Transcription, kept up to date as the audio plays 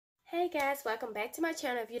Hey guys, welcome back to my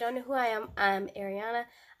channel. If you don't know who I am, I'm Ariana.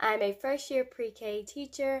 I'm a first year pre-K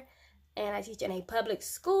teacher and I teach in a public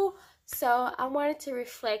school. So I wanted to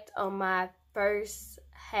reflect on my first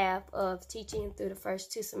half of teaching through the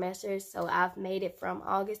first 2 semesters. So I've made it from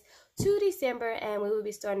August to December and we will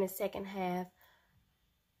be starting the second half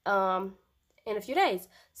in a few days.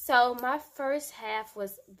 So my first half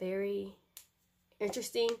was very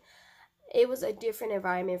interesting. It was a different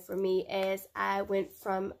environment for me as I went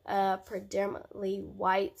from a predominantly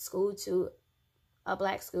white school to a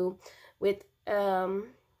black school with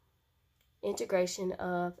integration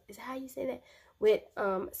of, is that how you say that? With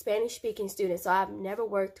Spanish speaking students. So I've never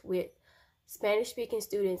worked with Spanish speaking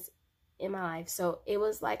students in my life. So it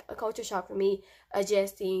was like a culture shock for me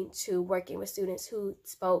adjusting to working with students who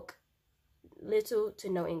spoke little to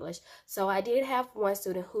no English. So I did have one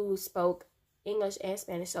student who spoke English and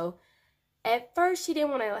Spanish. So at first, she didn't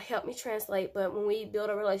want to help me translate, but when we built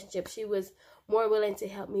a relationship, she was more willing to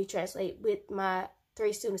help me translate with my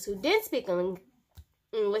 3 students who didn't speak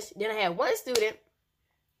English. Then I had one student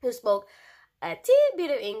who spoke a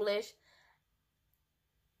tidbit of English,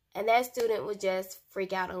 and that student would just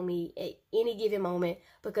freak out on me at any given moment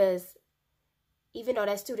because even though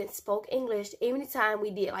that student spoke English, every time we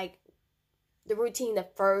did like the routine the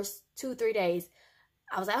first 2-3 days,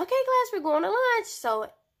 I was like, okay, class, we're going to lunch. So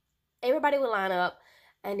everybody would line up,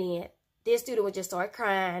 and then this student would just start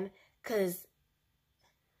crying because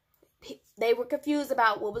they were confused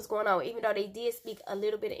about what was going on. Even though they did speak a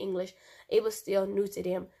little bit of English, it was still new to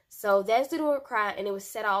them. So that student would cry, and it would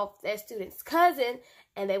set off that student's cousin,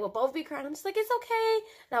 and they would both be crying. I'm just like, it's okay.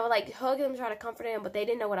 And I would like hug them, try to comfort them, but they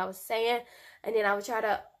didn't know what I was saying. And then I would try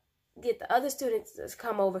to get the other students to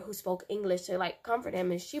come over who spoke English to like comfort them.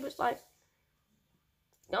 And she was like,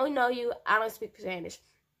 don't know you. I don't speak Spanish.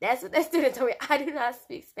 That's what that student told me. I do not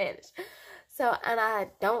speak Spanish. So, and I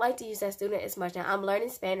don't like to use that student as much now. I'm learning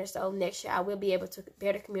Spanish, so next year I will be able to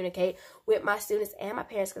better communicate with my students and my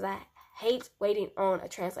parents because I hate waiting on a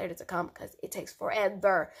translator to come because it takes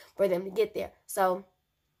forever for them to get there. So,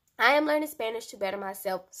 I am learning Spanish to better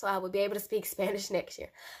myself so I will be able to speak Spanish next year.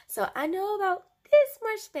 So, I know about this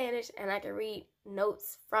much Spanish and I can read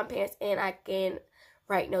notes from parents and I can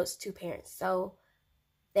write notes to parents. So,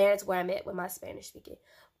 there's where I'm at with my Spanish speaking.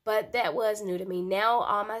 But that was new to me. Now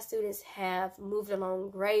all my students have moved along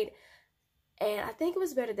great. And I think it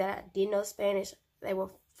was better that I didn't know Spanish. They were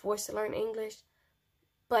forced to learn English.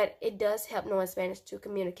 But it does help knowing Spanish to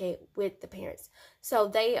communicate with the parents. So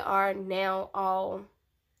they are now all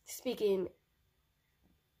speaking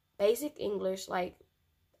basic English like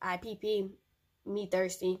IPP, me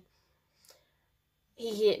thirsty,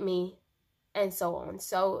 he hit me, and so on.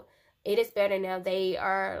 So it is better now. They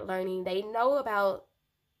are learning. They know about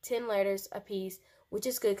 10 letters a piece, which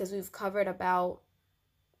is good because we've covered about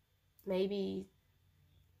maybe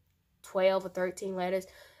 12 or 13 letters,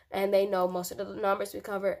 and they know most of the numbers we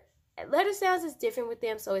cover. Letter sounds is different with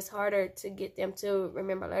them, so it's harder to get them to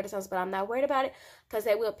remember letter sounds, but I'm not worried about it because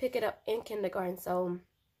they will pick it up in kindergarten. So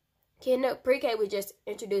pre-K, we're just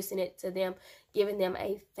introducing it to them, giving them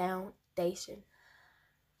a foundation.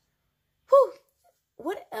 Whew.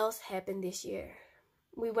 What else happened this year?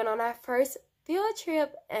 We went on our first field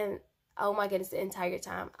trip, and oh my goodness, the entire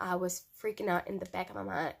time I was freaking out in the back of my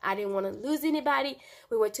mind. I didn't want to lose anybody.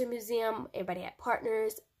 We went to a museum. Everybody had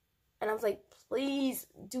partners, and I was like, please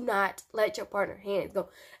do not let your partner hands go.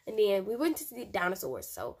 And then we went to see dinosaurs,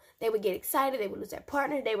 so they would get excited. They would lose their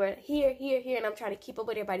partner. They were here, and I'm trying to keep up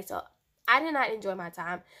with everybody. So I did not enjoy my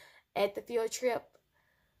time at the field trip,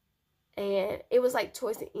 and it was like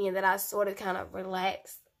towards the end that I sort of kind of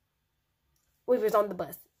relaxed. We was on the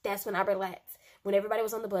bus. That's when I relaxed. When everybody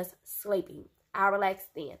was on the bus sleeping, I relaxed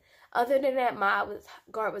then. Other than that, my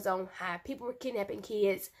guard was on high. People were kidnapping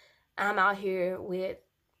kids. I'm out here with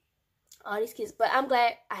all these kids. But I'm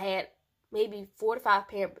glad I had maybe 4 to 5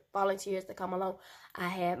 parent volunteers to come along. I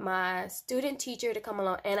had my student teacher to come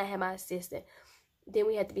along, and I had my assistant. Then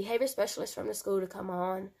we had the behavior specialist from the school to come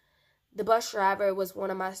on. The bus driver was one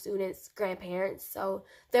of my students' grandparents. So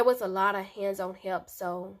there was a lot of hands-on help.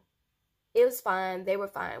 So it was fine. They were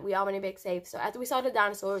fine. We all went back safe. So after we saw the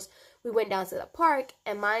dinosaurs, we went down to the park,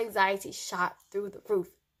 and my anxiety shot through the roof.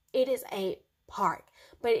 It is a park,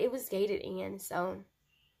 but it was gated in, so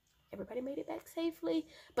everybody made it back safely.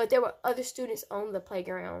 But there were other students on the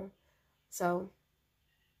playground. So,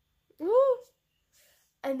 woo!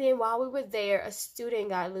 And then while we were there, a student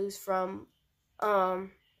got loose from,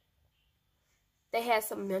 they had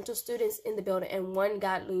some mental students in the building, and one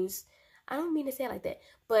got loose. I don't mean to say it like that,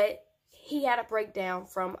 but he had a breakdown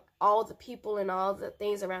from all the people and all the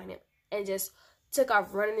things around him and just took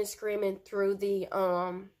off running and screaming through the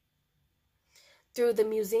through the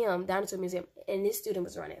museum, down to the museum, and this student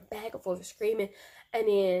was running back and forth screaming. And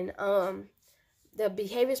then the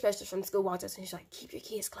behavior specialist from the school walked us and she's like, keep your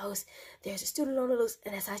kids close. There's a student on the loose.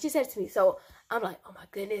 And that's how she said it to me. So I'm like, oh my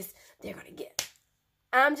goodness, they're going to get.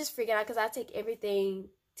 I'm just freaking out because I take everything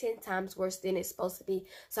 10 times worse than it's supposed to be.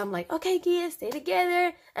 So I'm like, okay, kids, stay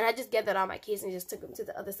together. And I just gathered all my kids and just took them to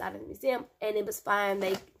the other side of the museum. And it was fine.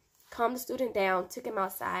 They calmed the student down, took him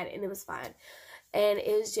outside, and it was fine. And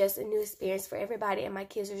it was just a new experience for everybody. And my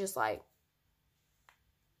kids are just like,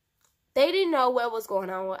 they didn't know what was going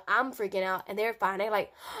on. I'm freaking out. And they're fine. They're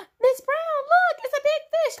like, Miss Brown, look, it's a big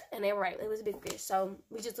fish. And they were right. It was a big fish. So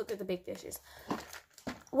we just looked at the big fishes.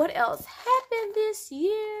 What else happened this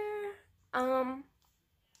year?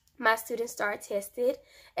 My students started tested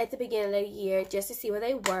at the beginning of the year just to see where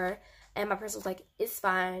they were. And my person was like, it's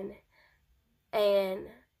fine. And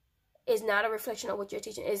it's not a reflection of what you're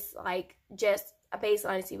teaching. It's like just a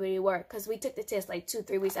baseline to see where you were. Because we took the test like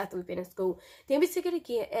 2-3 weeks after we've been in school. Then we took it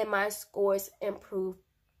again and my scores improved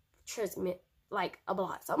like a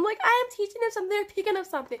lot. So I'm like, I am teaching them something. They're picking up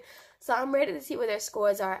something. So I'm ready to see where their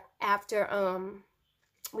scores are after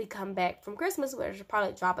we come back from Christmas, which will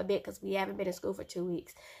probably drop a bit because we haven't been in school for 2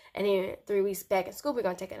 weeks. And then 3 weeks back in school, we're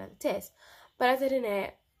going to take another test. But other than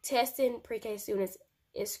that, testing pre-K students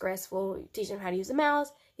is stressful. You teach them how to use the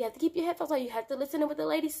mouse. You have to keep your headphones on. You have to listen to what the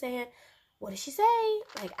lady's saying. What did she say?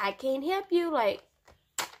 Like, I can't help you. Like,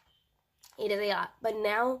 it is a lot. But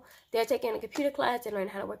now they're taking a computer class. They learn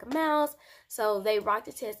how to work a mouse. So they rock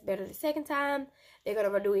the test better the second time. They're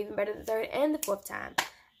going to do even better the third and the fourth time.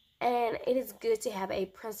 And it is good to have a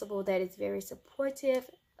principal that is very supportive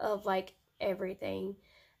of, like, everything.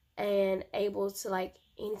 And able to, like,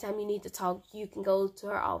 anytime you need to talk, you can go to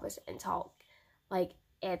her office and talk, like,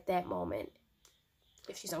 at that moment.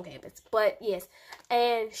 If she's on campus. But, yes.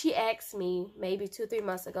 And she asked me maybe 2-3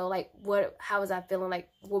 months ago, like, how was I feeling? Like,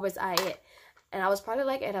 where was I at? And I was probably,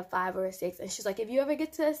 like, at a 5 or a 6. And she's like, if you ever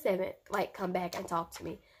get to a 7, like, come back and talk to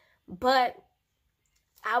me. But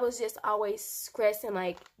I was just always stressing,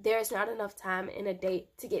 like, there's not enough time in a day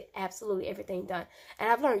to get absolutely everything done.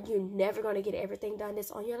 And I've learned you're never going to get everything done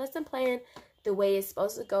that's on your lesson plan the way it's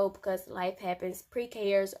supposed to go because life happens.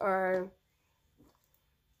 Pre-Kers are,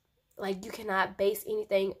 like, you cannot base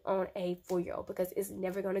anything on a 4-year-old because it's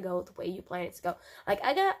never going to go the way you plan it to go. Like,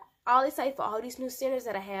 I got all excited for all these new centers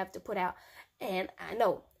that I have to put out. And I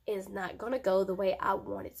know it's not going to go the way I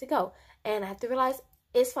want it to go. And I have to realize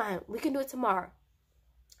it's fine. We can do it tomorrow.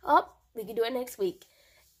 We can do it next week.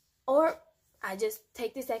 Or I just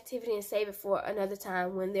take this activity and save it for another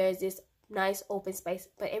time when there's this nice open space.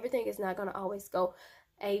 But everything is not going to always go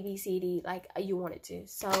A, B, C, D like you want it to.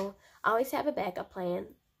 So I always have a backup plan.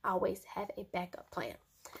 Always have a backup plan.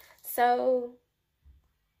 So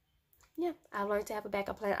yeah, I learned to have a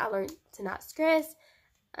backup plan. I learned to not stress.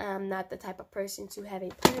 I'm not the type of person to have a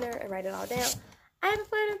planner and write it all down. I have a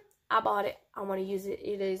planner. I bought it. I want to use it.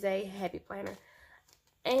 It is a happy planner.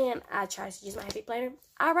 And I try to use my happy planner.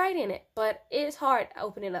 I write in it. But it's hard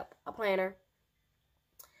opening up a planner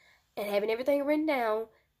and having everything written down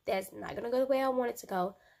that's not going to go the way I want it to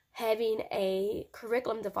go. Having a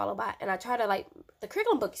curriculum to follow by. And I try to, like, the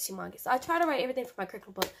curriculum book is humongous. So I try to write everything from my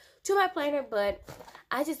curriculum book to my planner. But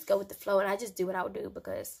I just go with the flow and I just do what I would do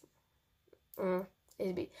because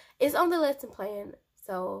it's on the lesson plan.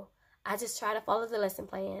 So I just try to follow the lesson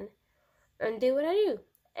plan and do what I do.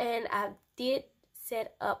 And I did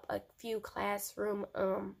set up a few classroom,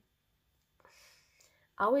 I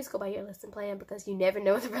always go by your lesson plan because you never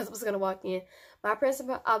know when the principal's going to walk in. My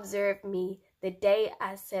principal observed me the day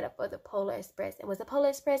I set up for the Polar Express. And was the Polar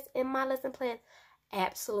Express in my lesson plan?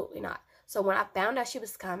 Absolutely not. So when I found out she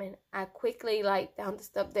was coming, I quickly, like, found the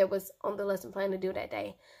stuff that was on the lesson plan to do that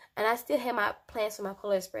day. And I still had my plans for my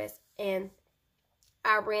Polar Express. And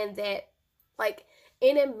I ran that, like,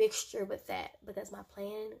 in a mixture with that because my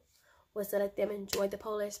plan was to let them enjoy the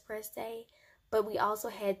Polar Express day. But we also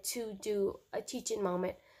had to do a teaching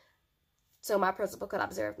moment so my principal could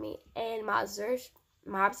observe me. And my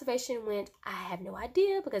observation went, I have no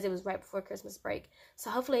idea because it was right before Christmas break. So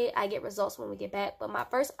hopefully I get results when we get back. But my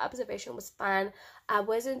first observation was fine. I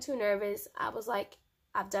wasn't too nervous. I was like,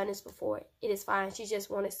 I've done this before. It is fine. She just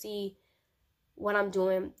want to see what I'm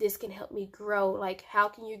doing. This can help me grow. Like, how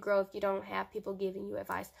can you grow if you don't have people giving you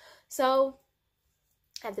advice? So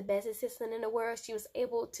I have the best assistant in the world. She was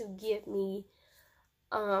able to give me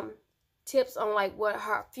tips on, like, what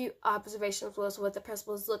her few observations was, what the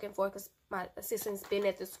principal was looking for, because my assistant's been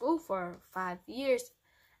at the school for 5 years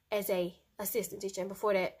as a assistant teacher, and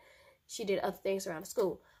before that she did other things around the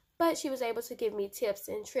school. But she was able to give me tips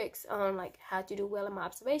and tricks on like how to do well in my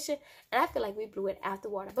observation. And I feel like we blew it out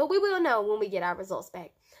the water. But we will know when we get our results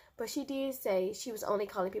back. But she did say she was only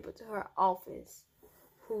calling people to her office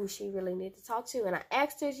who she really needed to talk to. And I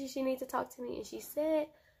asked her if she needed to talk to me. And she said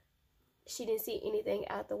she didn't see anything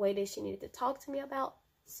out the way that she needed to talk to me about.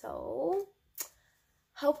 So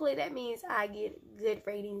hopefully that means I get good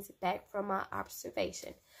ratings back from my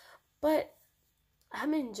observation. But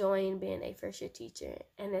I'm enjoying being a first year teacher,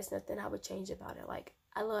 and there's nothing I would change about it. Like,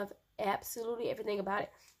 I love absolutely everything about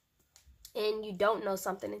it. And you don't know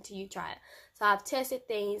something until you try it. So I've tested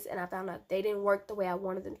things and I found out they didn't work the way I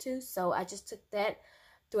wanted them to. So I just took that,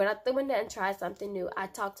 threw it out the window, and tried something new. I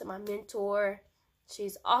talked to my mentor.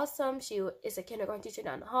 She's awesome. She is a kindergarten teacher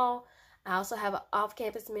down the hall. I also have an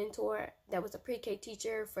off-campus mentor that was a pre-K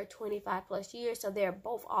teacher for 25 plus years. So they're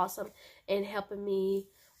both awesome in helping me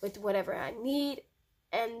with whatever I need.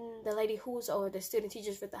 And the lady who's over the student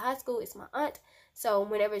teachers for the high school is my aunt. So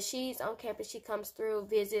whenever she's on campus, she comes through,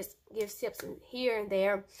 visits, gives tips here and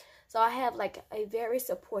there. So I have like a very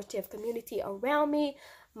supportive community around me.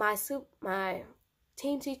 My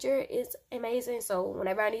team teacher is amazing. So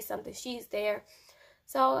whenever I need something, she's there.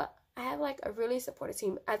 So I have like a really supportive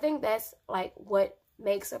team. I think that's like what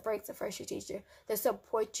makes or breaks a first year teacher. The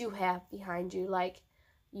support you have behind you. Like,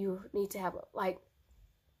 you need to have like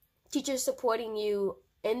teachers supporting you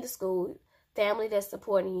in the school, family that's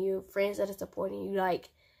supporting you, friends that are supporting you. Like,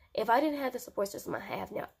 if I didn't have the support system I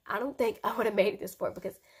have now, I don't think I would have made it this far,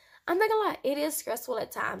 because I'm not gonna lie, it is stressful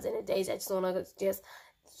at times, and the days I just want to just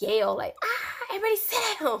yell like, everybody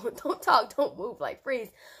sit down, don't talk, don't move, like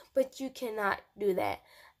freeze. But you cannot do that,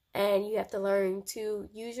 and you have to learn to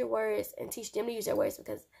use your words and teach them to use their words,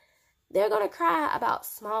 because they're gonna cry about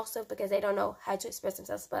small stuff because they don't know how to express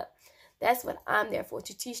themselves. But that's what I'm there for,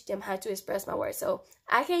 to teach them how to express my words. So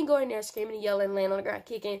I can't go in there screaming and yelling, laying on the ground,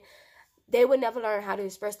 kicking. They would never learn how to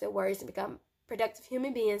express their words and become productive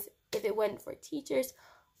human beings if it wasn't for teachers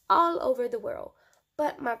all over the world.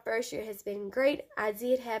 But my first year has been great. I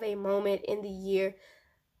did have a moment in the year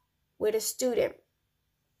with a student.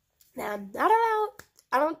 Now, I'm not allowed,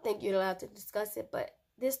 I don't think you're allowed to discuss it, but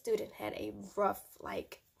this student had a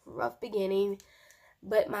rough beginning.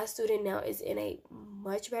 But my student now is in a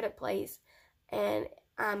much better place, and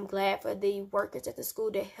I'm glad for the workers at the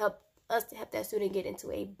school to help that student get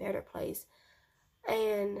into a better place.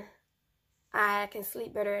 And I can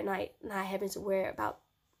sleep better at night, not having to worry about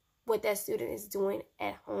what that student is doing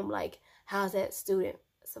at home. Like, how's that student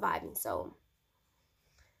surviving? So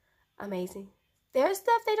amazing. There's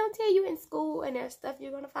stuff they don't tell you in school, and there's stuff you're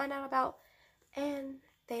going to find out about, and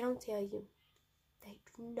they don't tell you. They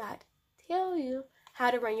do not tell you how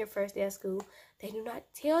to run your first day of school. They do not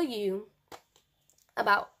tell you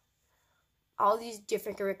about all these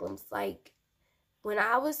different curriculums. Like, when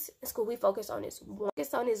I was in school, we focused on this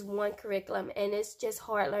one curriculum, and it's just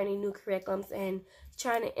hard learning new curriculums and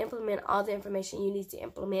trying to implement all the information you need to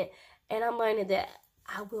implement. And I'm learning that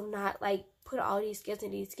I will not like put all these skills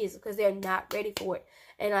in these kids because they're not ready for it.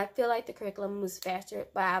 And I feel like the curriculum moves faster,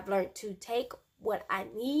 but I've learned to take what I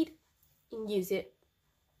need and use it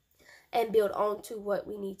and build on to what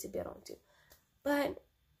we need to build on to. But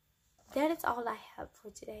that is all I have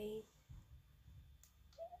for today.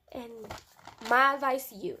 And my advice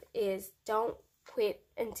to you is don't quit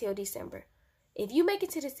until December. If you make it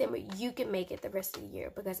to December, you can make it the rest of the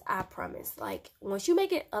year, because I promise, like, once you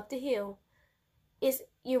make it up the hill,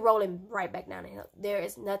 you're rolling right back down the hill. There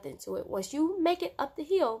is nothing to it. Once you make it up the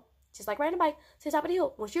hill, just like riding a bike to the top of the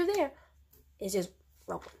hill, once you're there, it's just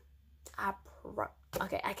rolling.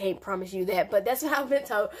 Okay, I can't promise you that, but that's what I've been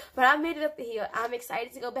told. But I made it up the hill. I'm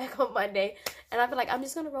excited to go back on Monday, and I feel like I'm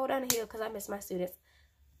just going to roll down the hill because I miss my students.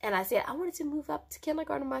 And I said I wanted to move up to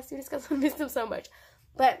kindergarten with my students because I miss them so much.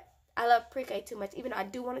 But I love pre-K too much. Even though I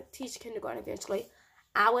do want to teach kindergarten eventually,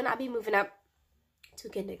 I will not be moving up to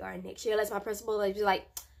kindergarten next year unless my principal will be like,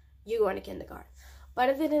 you're going to kindergarten. But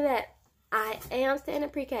other than that, I am staying in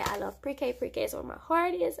pre-K. I love pre-K. Pre-K is where my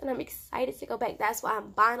heart is, and I'm excited to go back. That's why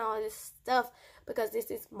I'm buying all this stuff, because this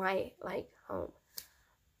is my home.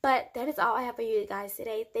 But that is all I have for you guys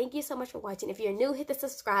today. Thank you so much for watching. If you're new, hit the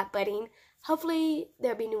subscribe button. Hopefully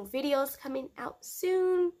there'll be new videos coming out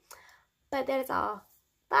soon. But that is all.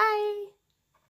 Bye.